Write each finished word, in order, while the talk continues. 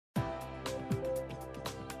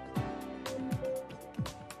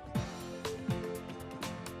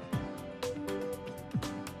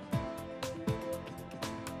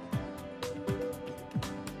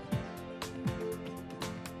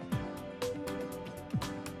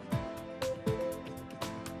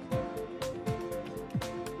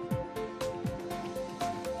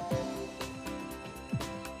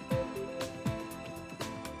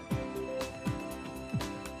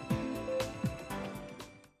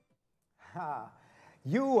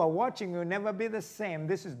You are watching, you'll never be the same.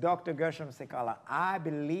 This is Dr. Gershom Sikaala. I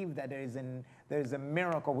believe that there is a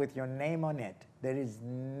miracle with your name on it. There is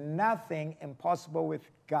nothing impossible with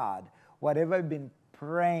God. Whatever you've been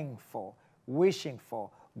praying for, wishing for,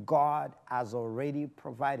 God has already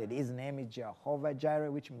provided. His name is Jehovah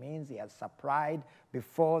Jireh, which means he has supplied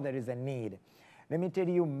before there is a need. Let me tell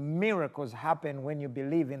you, miracles happen when you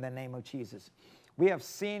believe in the name of Jesus. We have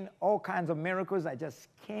seen all kinds of miracles. I just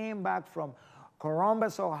came back from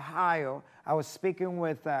Columbus, Ohio. I was speaking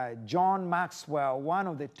with John Maxwell, one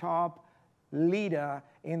of the top leader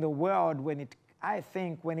in the world when it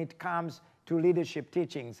comes to leadership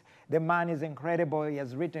teachings. The man is incredible. He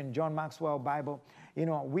has written John Maxwell Bible. You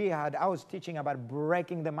know, I was teaching about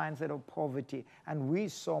breaking the mindset of poverty, and we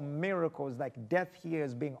saw miracles like deaf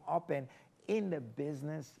ears being opened in the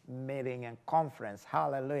business meeting and conference.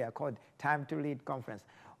 Hallelujah, called Time to Lead conference.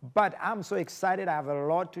 But I'm so excited. I have a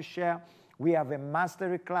lot to share. We have a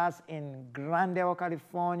mastery class in Glendale,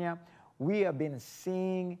 California. We have been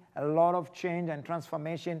seeing a lot of change and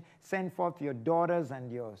transformation. Send forth your daughters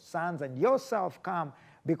and your sons and yourself come,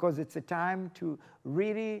 because it's a time to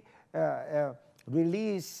really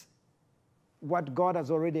release what God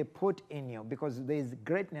has already put in you, because there is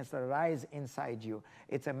greatness that lies inside you.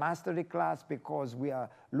 It's a mastery class because we are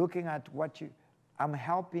looking at I'm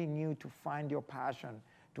helping you to find your passion,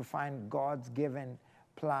 to find God's given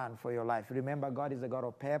plan for your life. Remember, God is a God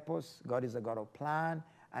of purpose, God is a God of plan,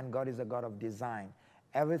 and God is a God of design.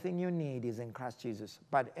 Everything you need is in Christ Jesus.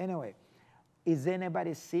 But anyway, is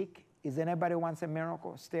anybody sick? Is anybody wants a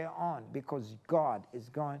miracle? Stay on, because God is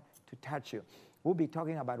going to touch you. We'll be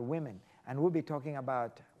talking about women, and we'll be talking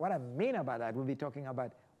about, what I mean about that, we'll be talking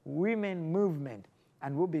about women movement,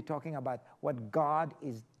 and we'll be talking about what God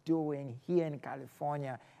is doing here in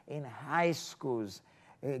California in high schools.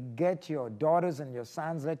 Get your daughters and your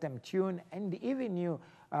sons, let them tune, and even you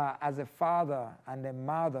as a father and a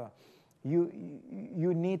mother, you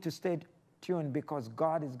need to stay tuned, because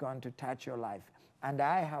God is going to touch your life. And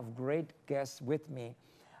I have great guests with me.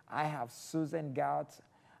 I have Susan Gouts.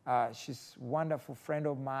 She's a wonderful friend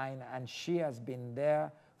of mine, and she has been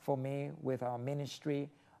there for me with our ministry.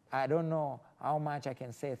 I don't know how much I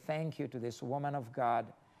can say thank you to this woman of God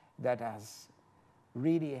that has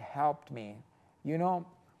really helped me. You know,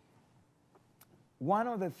 one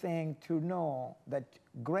of the things to know that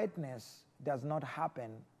greatness does not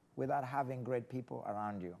happen without having great people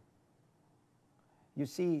around you. You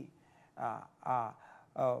see,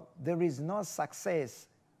 there is no success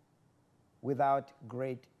without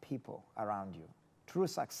great people around you. True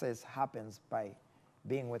success happens by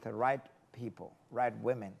being with the right people, right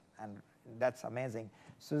women, and that's amazing.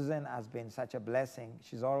 Susan has been such a blessing.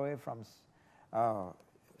 She's all the way from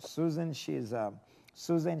Susan.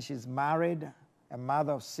 She's married, a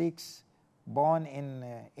mother of 6, born in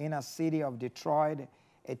inner city of Detroit,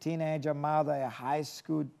 a teenager mother, a high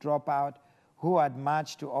school dropout who had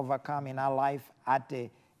much to overcome in her life. At the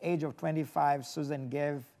age of 25, Susan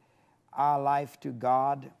gave her life to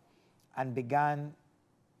God and began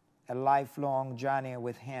a lifelong journey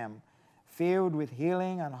with Him. Filled with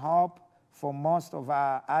healing and hope, for most of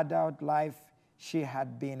her adult life, she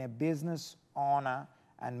had been a business owner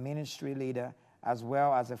and ministry leader, as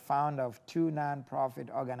well as a founder of 2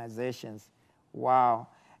 nonprofit organizations. Wow.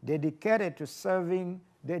 Dedicated to serving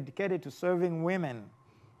women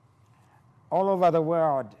all over the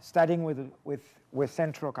world, starting with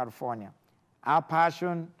Central California. Our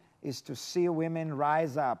passion is to see women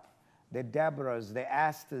rise up, the Deborahs, the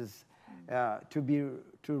Esthers,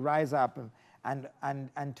 to rise up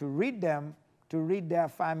and to read them, to read their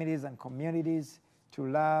families and communities, to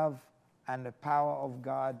love, and the power of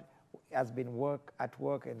God has been at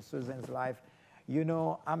work in Susan's life. You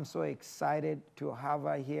know, I'm so excited to have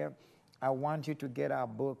her here. I want you to get our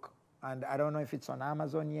book, and I don't know if it's on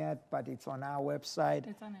Amazon yet, but it's on our website.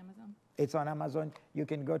 It's on Amazon. It's on Amazon. You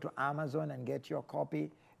can go to Amazon and get your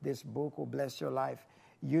copy. This book will bless your life.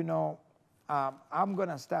 You know, I'm going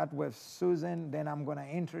to start with Susan, then I'm going to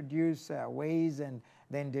introduce Waze, and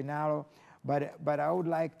then Denaro. But I would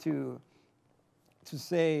like to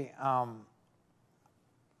say,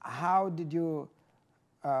 how did you,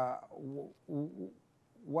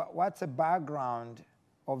 what's the background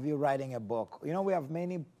of you writing a book? You know, we have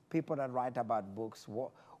many people that write about books.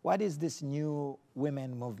 What is this new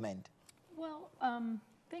women movement? Well,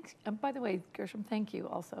 thanks. By the way, Gershom, thank you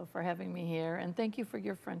also for having me here, and thank you for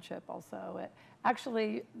your friendship also.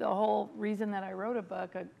 Actually, the whole reason that I wrote a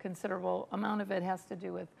book, a considerable amount of it has to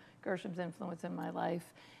do with Gershom's influence in my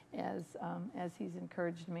life as he's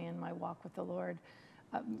encouraged me in my walk with the Lord.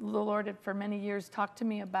 The Lord had for many years talked to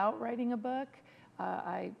me about writing a book.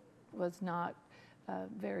 I was not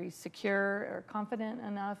very secure or confident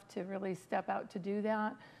enough to really step out to do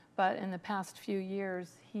that. But in the past few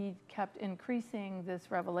years, he kept increasing this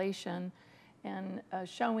revelation and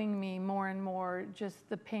showing me more and more just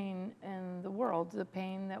the pain in the world, the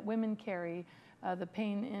pain that women carry, the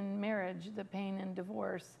pain in marriage, the pain in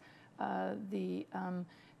divorce, the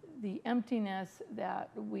emptiness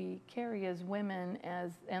that we carry as women,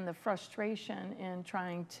 and the frustration in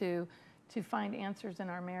trying to find answers in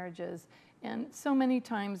our marriages. And so many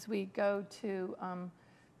times we go to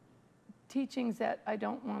teachings that I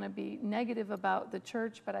don't want to be negative about the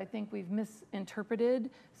church, but I think we've misinterpreted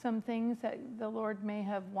some things that the Lord may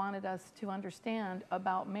have wanted us to understand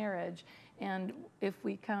about marriage. And if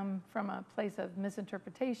we come from a place of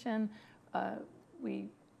misinterpretation, we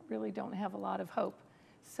really don't have a lot of hope.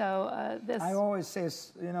 So I always say,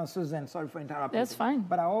 you know, Susan, sorry for interrupting. That's fine.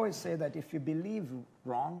 But I always say that if you believe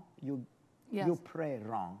wrong, you pray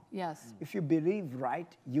wrong. Yes. If you believe right,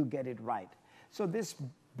 you get it right. So this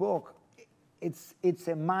book, it's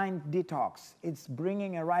a mind detox. It's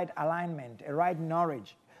bringing a right alignment, a right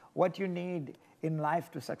knowledge. What you need in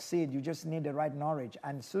life to succeed, you just need the right knowledge.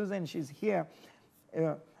 And Susan, she's here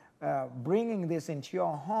bringing this into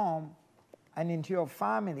your home and into your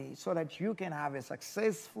family so that you can have a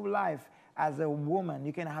successful life as a woman.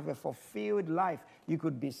 You can have a fulfilled life. You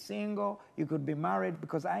could be single, you could be married,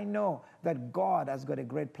 because I know that God has got a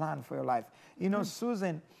great plan for your life. You know,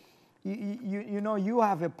 Susan, you know, you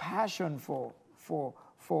have a passion for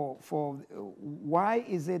why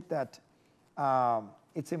is it that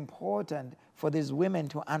it's important for these women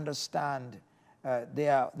to understand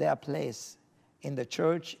their place in the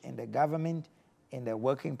church, in the government, in the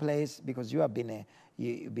working place, because you've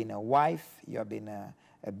been a wife, you have been a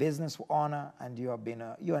business owner, and you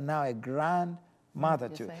are now a grandmother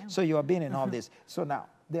too. So you have been in all this. So now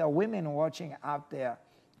there are women watching out there.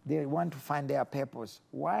 They want to find their purpose.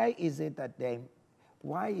 Why is it that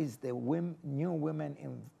why is the new women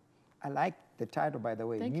in, I like the title, by the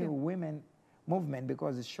way, New Women Movement,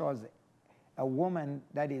 because it shows a woman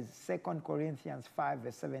that is 2 Corinthians 5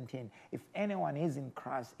 verse 17. If anyone is in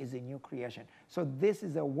Christ, is a new creation. So this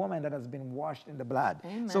is a woman that has been washed in the blood.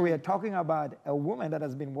 Amen. So we are talking about a woman that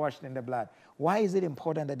has been washed in the blood. Why is it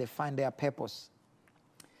important that they find their purpose?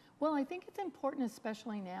 Well, I think it's important,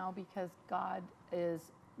 especially now, because God is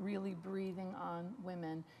really breathing on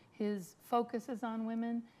women. His focus is on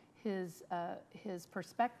women. His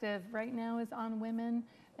perspective right now is on women.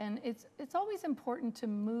 And it's always important to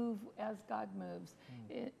move as God moves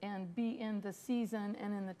and be in the season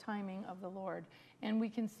and in the timing of the Lord. And we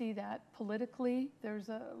can see that politically. There's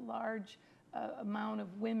a large amount of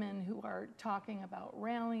women who are talking about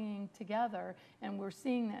rallying together, and we're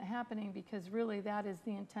seeing that happening because really that is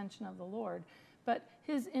the intention of the Lord. But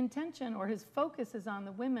his intention or his focus is on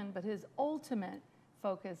the women, but his ultimate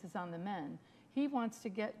focus is on the men. He wants to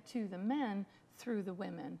get to the men through the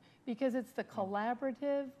women, because it's the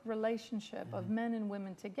collaborative relationship of men and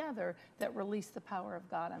women together that release the power of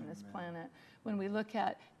God on this planet. When we look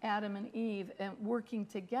at Adam and Eve and working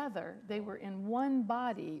together, they were in one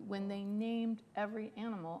body when they named every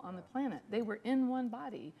animal on the planet. They were in one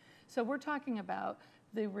body. So we're talking about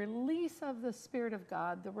the release of the Spirit of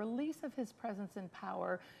God, the release of his presence and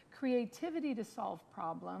power, creativity to solve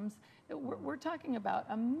problems. We're talking about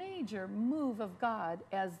a major move of God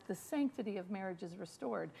as the sanctity of marriage is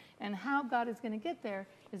restored. And how God is going to get there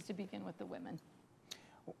is to begin with the women.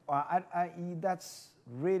 That's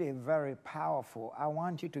really very powerful. I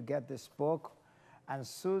want you to get this book. And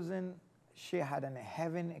Susan, she had a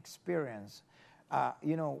heaven experience.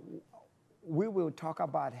 You know, we will talk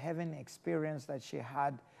about heaven experience that she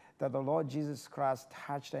had, that the Lord Jesus Christ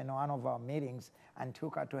touched her in one of our meetings and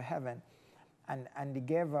took her to heaven. And he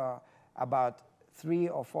gave her about 3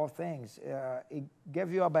 or 4 things. He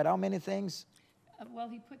gave you about how many things? Well,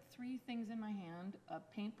 he put 3 things in my hand: a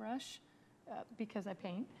paintbrush, because I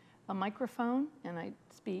paint, a microphone, and I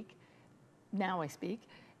speak. Now I speak,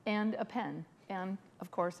 and a pen. And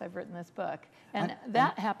of course, I've written this book. And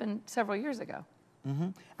that happened several years ago. Mm-hmm.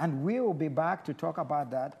 And we will be back to talk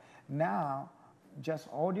about that. Now, just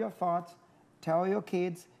hold your thoughts, tell your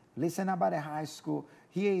kids, listen about the high school.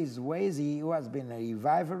 Here is Wazy, who has been a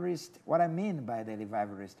revivalist. What I mean by the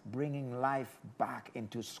revivalist, bringing life back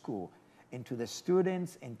into school, into the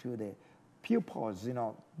students, into the pupils. You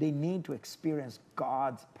know, they need to experience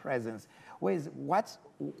God's presence. Wazy,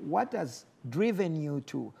 what has driven you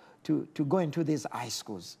to go into these high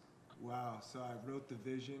schools? Wow, so I wrote the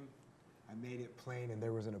vision. I made it plain, and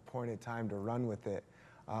there was an appointed time to run with it.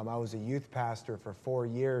 I was a youth pastor for 4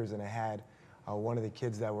 years, and I had one of the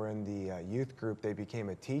kids that were in the youth group, they became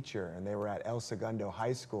a teacher, and they were at El Segundo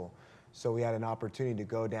High School. So we had an opportunity to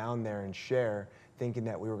go down there and share, thinking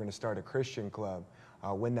that we were going to start a Christian club.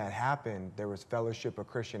 When that happened, there was Fellowship of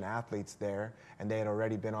Christian Athletes there, and they had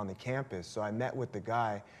already been on the campus. So I met with the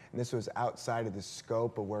guy, and this was outside of the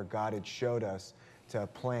scope of where God had showed us to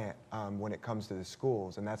plant when it comes to the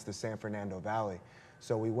schools, and that's the San Fernando Valley.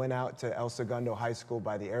 So we went out to El Segundo High School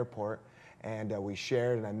by the airport, and we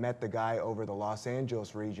shared, and I met the guy over the Los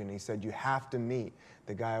Angeles region. He said, you have to meet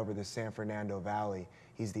the guy over the San Fernando Valley.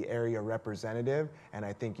 He's the area representative, and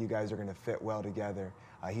I think you guys are going to fit well together.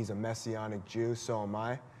 He's a Messianic Jew, so am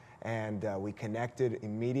I, and we connected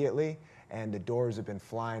immediately, and the doors have been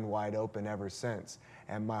flying wide open ever since.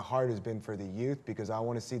 And my heart has been for the youth, because I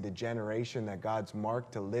want to see the generation that God's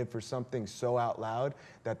marked to live for something so out loud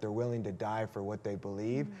that they're willing to die for what they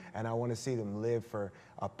believe. And I want to see them live for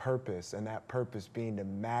a purpose, and that purpose being to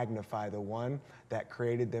magnify the one that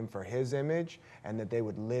created them for his image, and that they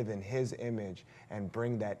would live in his image and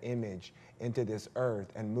bring that image into this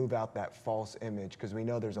earth and move out that false image, because we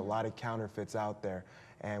know there's a lot of counterfeits out there.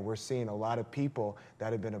 And we're seeing a lot of people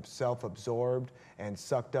that have been self-absorbed and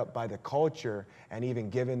sucked up by the culture and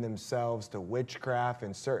even given themselves to witchcraft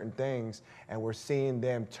and certain things. And we're seeing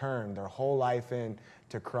them turn their whole life in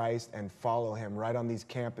to Christ and follow him right on these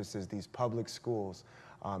campuses, these public schools.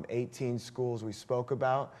 18 schools we spoke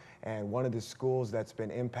about. And one of the schools that's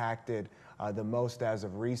been impacted the most as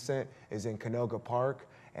of recent is in Canoga Park.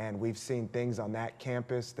 And we've seen things on that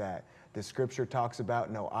campus that the scripture talks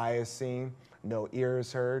about, no eye has seen, no ear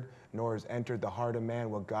has heard, nor has entered the heart of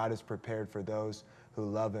man what God has prepared for those who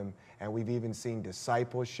love him. And we've even seen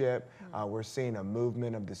discipleship. We're seeing a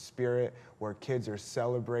movement of the Spirit where kids are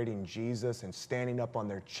celebrating Jesus and standing up on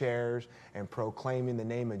their chairs and proclaiming the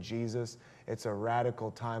name of Jesus. It's a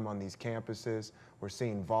radical time on these campuses. We're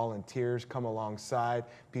seeing volunteers come alongside,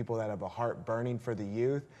 people that have a heart burning for the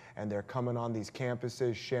youth, and they're coming on these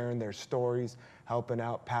campuses, sharing their stories, helping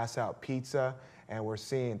out, pass out pizza, and we're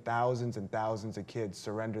seeing thousands and thousands of kids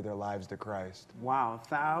surrender their lives to Christ. Wow,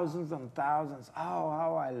 thousands and thousands. Oh,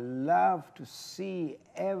 how I love to see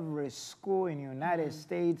every school in the United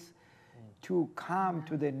States to come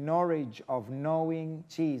to the knowledge of knowing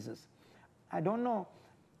Jesus. I don't know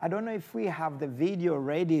if we have the video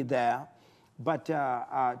ready there, but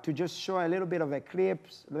to just show a little bit of a clip,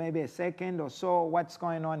 maybe a second or so, what's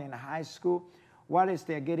going on in high school. While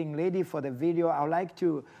they're getting ready for the video, I would like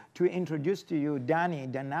to introduce to you Danny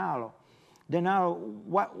Danalo.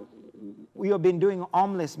 Danalo, you have been doing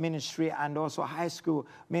homeless ministry and also high school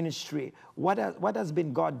ministry. What has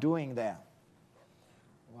been God doing there?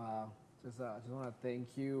 Wow, I just want to thank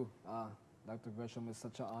you, Dr. Gershom. It's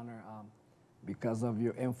such an honor because of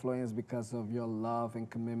your influence, because of your love and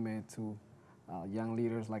commitment to young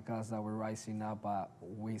leaders like us that were rising up.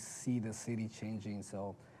 We see the city changing.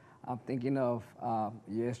 So I'm thinking of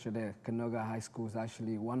yesterday, Canoga High School is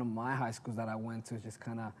actually one of my high schools that I went to. Just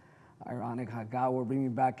kind of ironic how God will bring me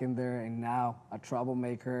back in there, and now a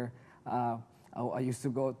troublemaker. I used to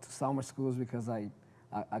go to summer schools because I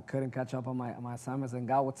couldn't catch up on my assignments, and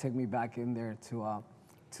God would take me back in there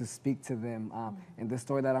to speak to them. And the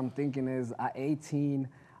story that I'm thinking is at 18,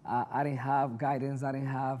 I didn't have guidance. I didn't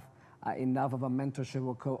have enough of a mentorship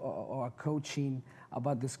or a coaching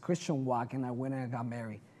about this Christian walk, and I went and I got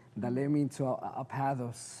married. That led me into a path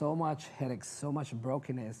of so much headaches, so much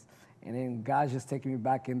brokenness, and then God's just taking me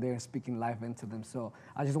back in there and speaking life into them. So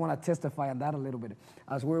I just want to testify on that a little bit.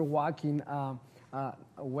 As we're walking,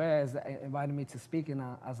 Wes invited me to speak, and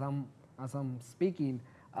as I'm speaking,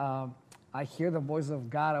 I hear the voice of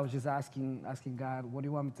God. I was just asking God, what do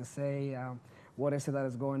you want me to say? What is it that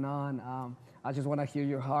is going on? I just want to hear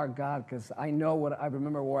your heart, God, because I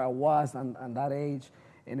remember where I was on that age,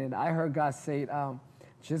 and then I heard God say,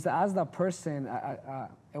 just as the person,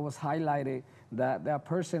 it was highlighted that that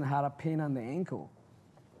person had a pain on the ankle.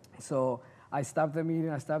 So I stopped the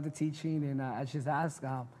meeting, I stopped the teaching, and I just asked,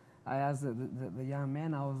 I asked the young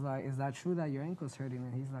man, I was like, is that true that your ankle's hurting?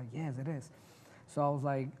 And he's like, yes, it is. So I was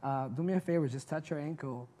like, do me a favor, just touch your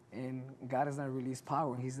ankle, and God is gonna release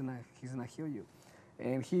power, and he's gonna heal you.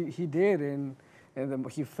 And he did, and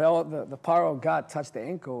he felt the power of God touch the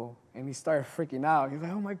ankle, and he started freaking out. He's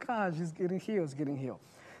like, oh my gosh, he's getting healed, he's getting healed.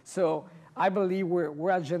 So I believe we're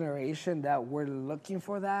a generation that we're looking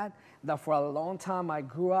for that for a long time I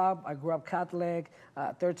grew up Catholic.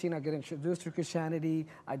 13, I got introduced to Christianity.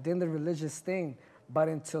 I did the religious thing, but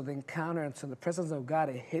until the encounter, until the presence of God,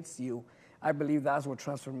 it hits you. I believe that's where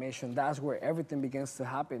transformation, that's where everything begins to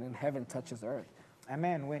happen, and heaven touches earth.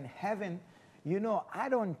 Amen. When heaven, I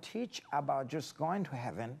don't teach about just going to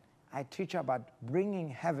heaven. I teach about bringing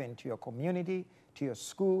heaven to your community, to your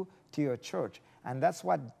school, to your church. And that's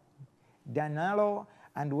what Danilo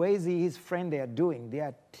and Wazy, his friend, they are doing. They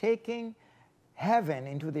are taking heaven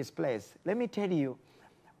into this place. Let me tell you,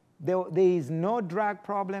 there is no drug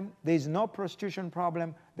problem. There is no prostitution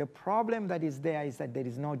problem. The problem that is there is that there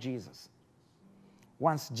is no Jesus.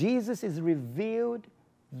 Once Jesus is revealed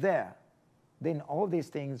there, then all these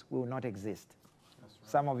things will not exist.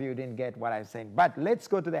 Some of you didn't get what I'm saying. But let's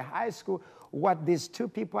go to the high school, what these two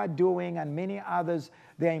people are doing and many others,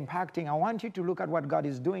 they're impacting. I want you to look at what God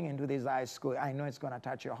is doing into this high school. I know it's going to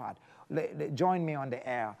touch your heart. Join me on the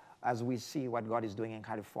air as we see what God is doing in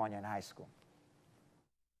California in high school.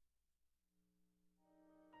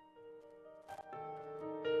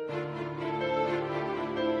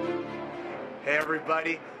 Hey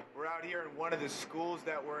everybody, we're out here in one of the schools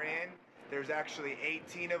that we're in. There's actually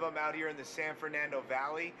 18 of them out here in the San Fernando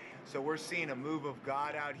Valley. So we're seeing a move of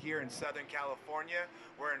God out here in Southern California.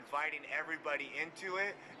 We're inviting everybody into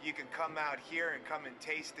it. You can come out here and come and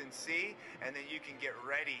taste and see, and then you can get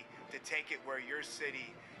ready to take it where your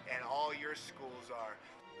city and all your schools are.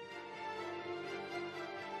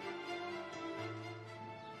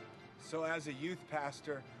 So as a youth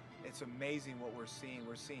pastor, it's amazing what we're seeing.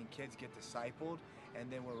 We're seeing kids get discipled,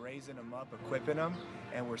 and then we're raising them up, equipping them,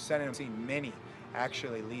 and we're sending them, seeing many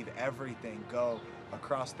actually leave everything, go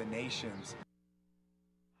across the nations.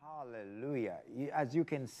 Hallelujah. As you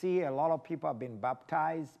can see, a lot of people have been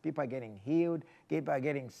baptized, people are getting healed, people are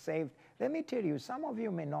getting saved. Let me tell you, some of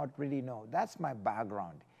you may not really know, that's my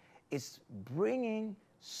background. It's bringing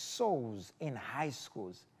souls in high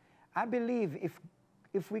schools. I believe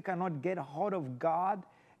if we cannot get a hold of God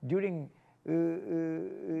during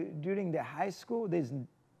the high school,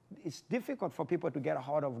 it's difficult for people to get a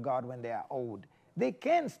hold of God when they are old. They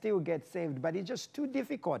can still get saved, but it's just too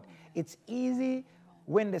difficult. It's easy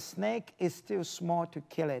when the snake is still small to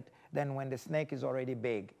kill it than when the snake is already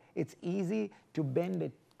big. It's easy to bend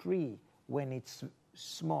a tree when it's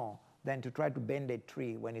small than to try to bend a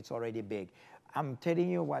tree when it's already big. I'm telling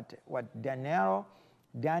you what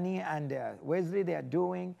Danny and Wesley, they are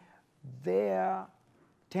doing. They're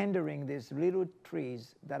tendering these little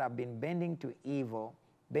trees that have been bending to evil,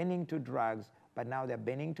 bending to drugs, but now they're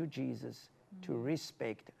bending to Jesus, to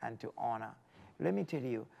respect and to honor. Let me tell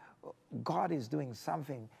you, God is doing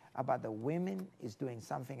something about the women, is doing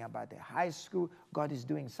something about the high school. God is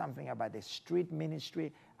doing something about the street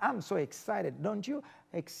ministry. I'm so excited. Don't you?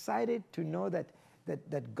 Excited to know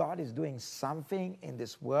that God is doing something in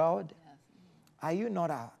this world? Yes. Are you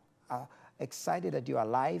not excited that you're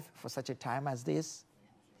alive for such a time as this?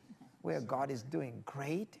 Where God is doing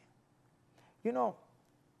great. You know,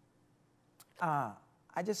 I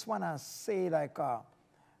just want to say, like,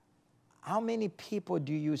 how many people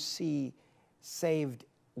do you see saved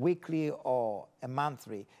weekly or a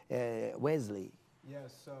monthly, Wesley?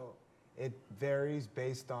 Yes, so it varies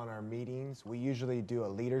based on our meetings. We usually do a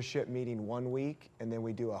leadership meeting one week, and then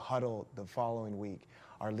we do a huddle the following week.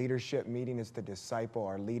 Our leadership meeting is to disciple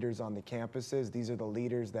our leaders on the campuses. These are the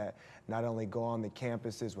leaders that not only go on the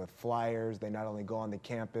campuses with flyers, they not only go on the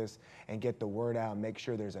campus and get the word out and make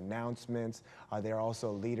sure there's announcements. They're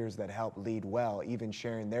also leaders that help lead well, even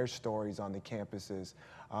sharing their stories on the campuses.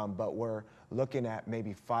 But we're looking at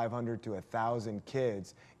maybe 500 to 1,000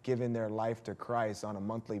 kids giving their life to Christ on a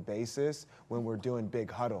monthly basis when we're doing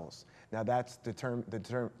big huddles. Now that's the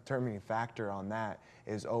determining factor on that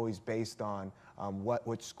is always based on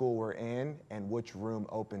which school we're in and which room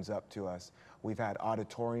opens up to us. We've had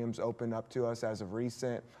auditoriums open up to us as of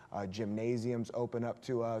recent, gymnasiums open up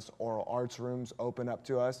to us, oral arts rooms open up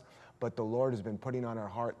to us, but the Lord has been putting on our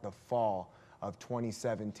heart the fall of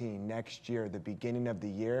 2017, next year, the beginning of the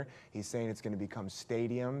year. He's saying it's going to become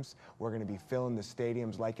stadiums. We're going to be filling the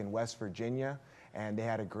stadiums like in West Virginia. And they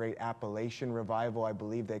had a great Appalachian revival, I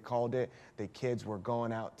believe they called it. The kids were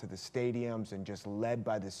going out to the stadiums and just led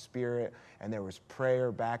by the Spirit. And there was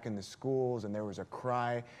prayer back in the schools, and there was a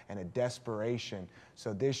cry and a desperation.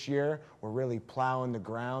 So this year, we're really plowing the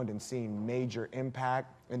ground and seeing major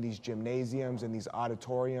impact in these gymnasiums, in these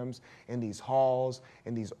auditoriums, in these halls,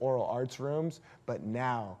 in these oral arts rooms. But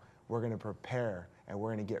now we're going to prepare and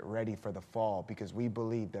we're going to get ready for the fall because we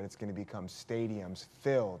believe that it's going to become stadiums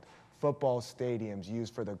filled, football stadiums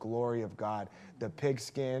used for the glory of God. The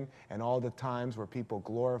pigskin and all the times where people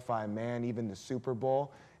glorify man, even the Super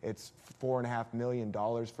Bowl, it's $4.5 million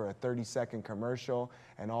for a 30-second commercial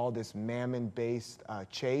and all this mammon-based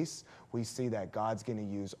chase. We see that God's going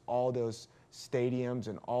to use all those stadiums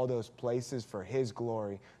and all those places for his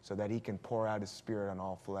glory so that he can pour out his Spirit on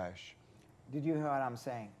all flesh. Did you hear what I'm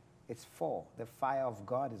saying? It's fall. The fire of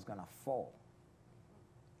God is going to fall.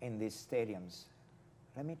 in these stadiums.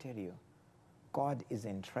 Let me tell you, God is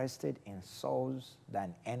interested in souls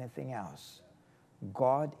than anything else.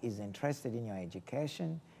 God is interested in your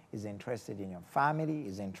education, is interested in your family,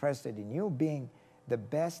 is interested in you being the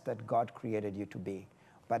best that God created you to be.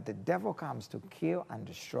 But the devil comes to kill and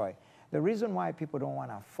destroy. The reason why people don't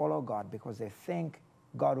want to follow God, because they think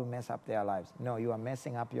God will mess up their lives. No, you are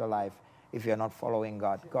messing up your life if you're not following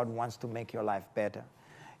God. God wants to make your life better.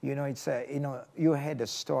 You know, it's you heard the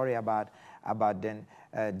story about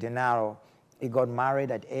Denaro. He got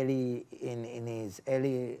married at at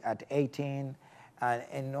 18,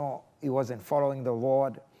 and no, he wasn't following the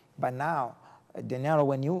Lord. But now, Denaro,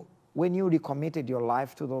 when you recommitted your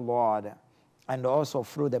life to the Lord, and also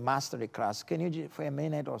through the mastery class, can you, for a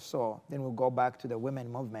minute or so, then we'll go back to the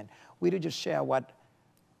women movement, will you just share what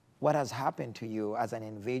has happened to you as an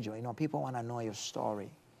individual? You know, people want to know your story.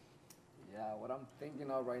 Yeah, what I'm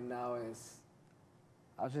thinking of right now is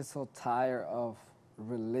I was just so tired of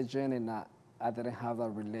religion, and I didn't have that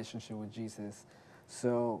relationship with Jesus.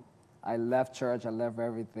 So I left church, I left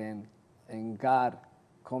everything, and God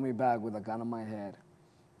called me back with a gun on my head.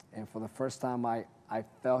 And for the first time, I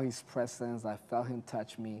felt his presence, I felt him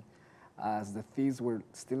touch me. As the thieves were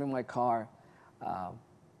stealing my car,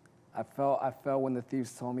 I felt when the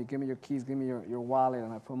thieves told me, give me your keys, give me your wallet,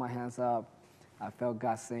 and I put my hands up, I felt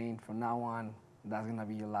God saying, from now on, that's gonna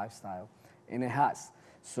be your lifestyle. And it has.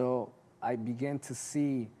 So I began to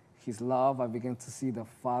see his love, I began to see the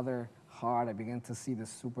Father heart, I began to see the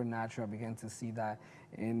supernatural, I began to see that.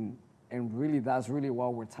 And really, that's really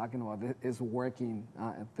what we're talking about. It's working.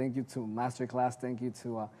 And thank you to Masterclass, thank you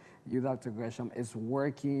to you, Dr. Gershom. It's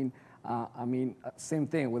working. I mean, same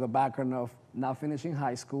thing with a background of not finishing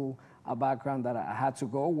high school, a background that I had to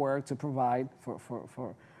go work to provide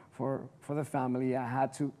for the family. I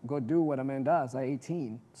had to go do what a man does at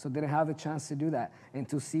 18. So didn't have the chance to do that. And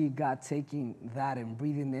to see God taking that and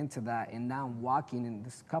breathing into that, and now walking in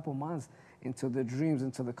this couple months into the dreams,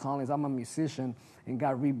 into the callings. I'm a musician, and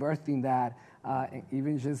God rebirthing that, and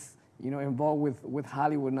even just, you know, involved with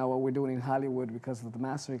Hollywood now, what we're doing in Hollywood because of the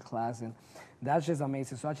mastery class, and that's just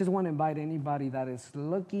amazing. So I just want to invite anybody that is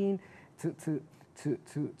looking to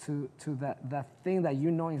that thing that you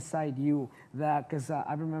know inside you, that, because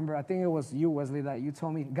I remember, I think it was you, Wesley, that you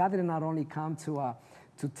told me God did not only come to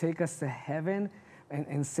take us to heaven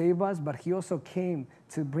and save us, but he also came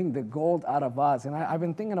to bring the gold out of us. And I've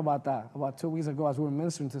been thinking about that about 2 weeks ago as we were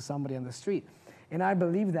ministering to somebody on the street. And I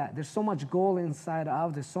believe that there's so much gold inside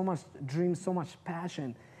out, there's so much dream, so much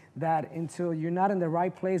passion, that until you're not in the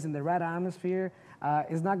right place, in the right atmosphere,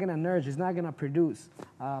 it's not gonna nourish, it's not gonna produce.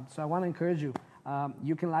 So I wanna encourage you.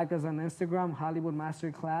 You can like us on Instagram, Hollywood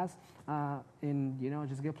Masterclass, and, you know,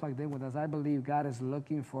 just get plugged in with us. I believe God is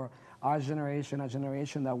looking for our generation, a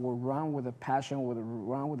generation that will run with a passion, will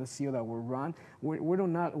run with a zeal, that will run. We're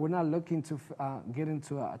not looking to get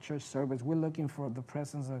into a church service. We're looking for the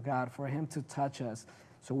presence of God, for him to touch us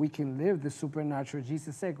so we can live the supernatural.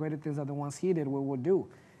 Jesus said, greater things are the ones he did, we will do.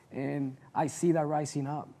 And I see that rising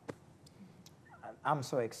up. I'm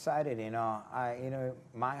so excited, you know,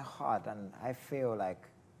 my heart, and I feel like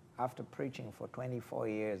after preaching for 24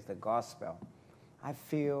 years the gospel, I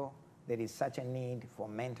feel there is such a need for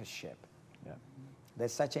mentorship. Yeah.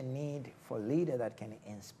 There's such a need for a leader that can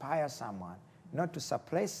inspire someone, not to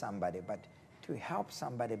suppress somebody, but to help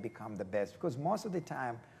somebody become the best. Because most of the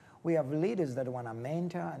time, we have leaders that want to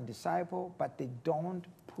mentor and disciple, but they don't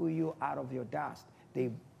pull you out of your dust.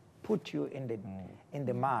 They put you in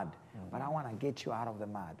the mud. But I want to get you out of the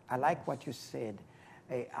mud. I like what you said.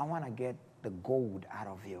 I want to get the gold out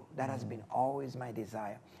of you. That has been always my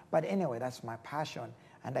desire. But anyway, that's my passion.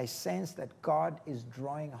 And I sense that God is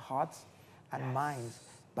drawing hearts and minds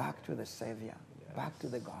back to the Savior, back to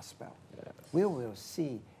the gospel. We will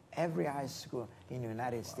see every high school in the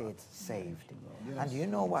United States saved. And you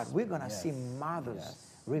know what? We're going to see mothers,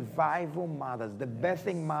 revival mothers, the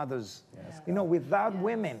birthing mothers. You know, without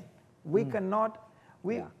women, we cannot,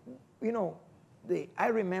 you know, I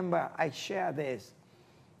remember I share this.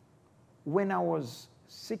 When I was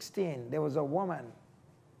 16, there was a woman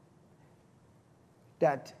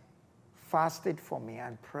that fasted for me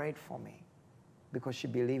and prayed for me because she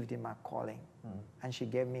believed in my calling. And she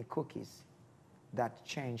gave me cookies that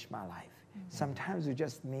changed my life. Sometimes you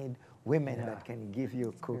just need women that can give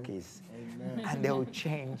you cookies. And they will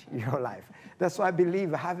change your life. That's why I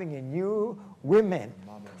believe having a new women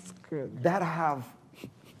that have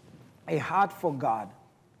a heart for God,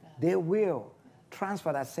 they will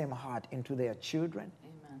transfer that same heart into their children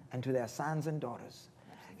and to their sons and daughters.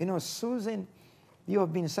 You know, Susan, you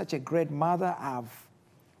have been such a great mother. I've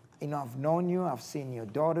known you. I've seen your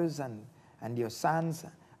daughters and your sons.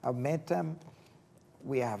 I've met them.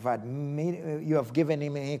 We have had, you have given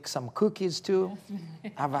me some cookies too.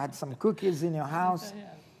 I've had some cookies in your house.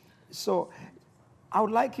 So I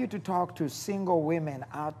would like you to talk to single women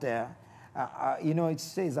out there. You know, it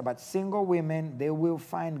says about single women, they will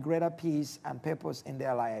find greater peace and purpose in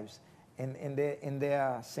their lives, in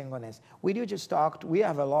their singleness. We do just talk, we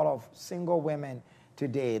have a lot of single women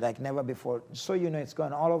today like never before. So you know, it's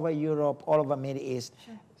going all over Europe, all over Middle East.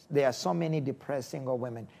 Sure. There are so many depressed single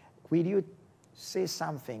women. Will you say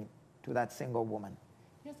something to that single woman?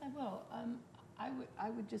 Yes, I will. I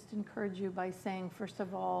would just encourage you by saying, first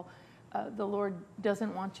of all, the Lord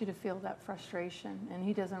doesn't want you to feel that frustration, and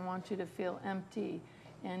He doesn't want you to feel empty,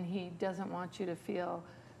 and He doesn't want you to feel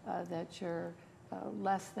that you're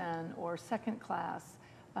less than or second class.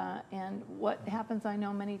 And what happens, I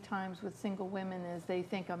know many times with single women, is they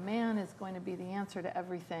think a man is going to be the answer to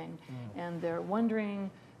everything, and they're wondering,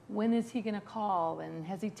 when is he going to call, and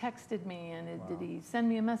has he texted me, and did he send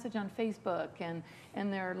me a message on Facebook,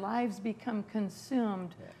 and their lives become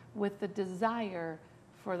consumed with the desire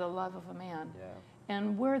for the love of a man.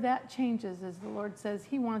 And where that changes is the Lord says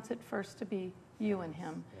He wants it first to be you and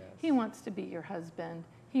Him. He wants to be your husband.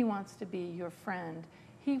 He wants to be your friend.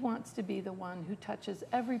 He wants to be the one who touches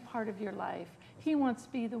every part of your life. He wants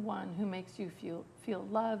to be the one who makes you feel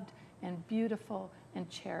loved and beautiful and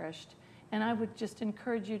cherished. And I would just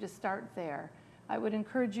encourage you to start there. I would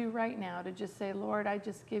encourage you right now to just say, Lord, I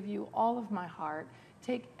just give you all of my heart.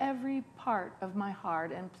 Take every part of my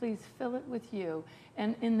heart and please fill it with you.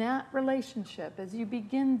 And in that relationship, as you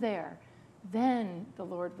begin there, then the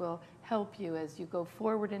Lord will help you as you go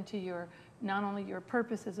forward into your, not only your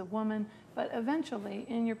purpose as a woman, but eventually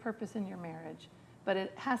in your purpose in your marriage. But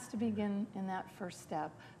it has to begin in that first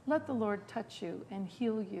step. Let the Lord touch you and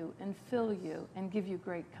heal you and fill you and give you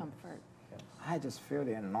great comfort. I just feel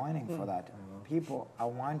the anointing for that. People, I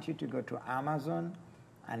want you to go to Amazon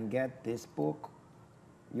and get this book.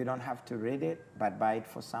 You don't have to read it, but buy it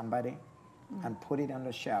for somebody and put it on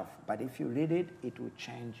the shelf. But if you read it, it will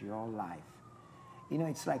change your life. You know,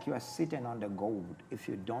 it's like you are sitting on the gold. If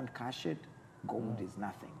you don't cash it, gold is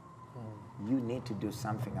nothing. You need to do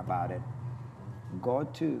something about it. Go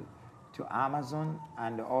to Amazon,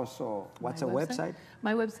 and also, what's a website?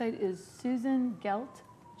 My website is Susan Gelt,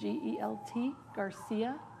 G-E-L-T,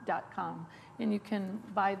 Garcia.com. And you can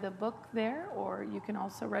buy the book there, or you can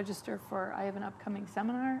also register for, I have an upcoming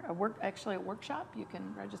seminar, a workshop. You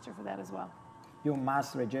can register for that as well. You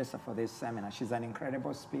must register for this seminar. She's an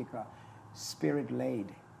incredible speaker,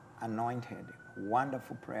 spirit-led, anointed,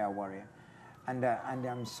 wonderful prayer warrior. And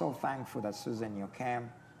I'm so thankful that, Susan, you came.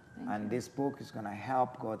 And this book is going to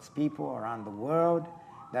help God's people around the world.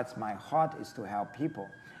 That's my heart, is to help people.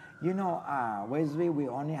 You know, Wesley, we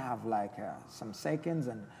only have like some seconds.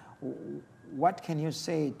 And what can you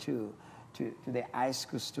say to the high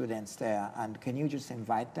school students there? And can you just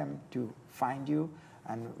invite them to find you?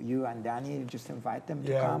 And you and Danny, just invite them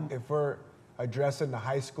to come? Yeah, if we're addressing the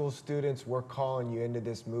high school students, we're calling you into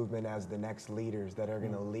this movement as the next leaders that are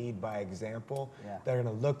going to lead by example. That are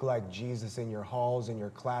going to look like Jesus in your halls, in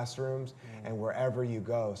your classrooms, and wherever you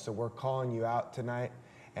go. So we're calling you out tonight,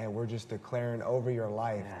 and we're just declaring over your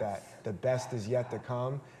life that the best is yet to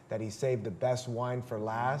come, that He saved the best wine for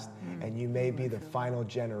last, and you may be the final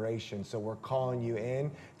generation. So we're calling you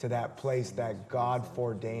in to that place that God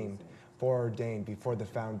foreordained before the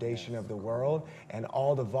foundation of the world. And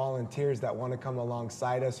all the volunteers that want to come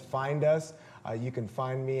alongside us, find us. You can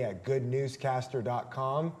find me at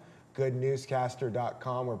goodnewscaster.com.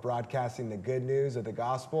 goodnewscaster.com. We're broadcasting the good news of the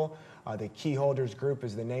gospel. The Key Holders Group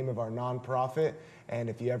is the name of our nonprofit. And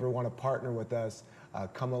if you ever want to partner with us,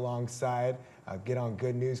 come alongside, get on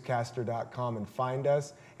goodnewscaster.com and find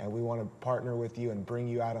us. And we want to partner with you and bring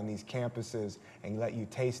you out on these campuses and let you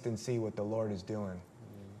taste and see what the Lord is doing.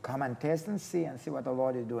 Come and taste and see what the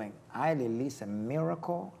Lord is doing. I release a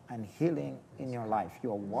miracle and healing in your life. You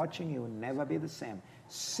are watching, you will never be the same.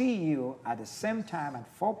 See you at the same time at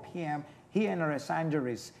 4 p.m. here in Los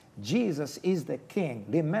Angeles. Jesus is the King.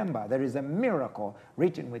 Remember, there is a miracle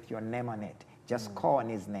written with your name on it. Just call on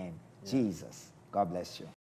His name, Jesus. God bless you.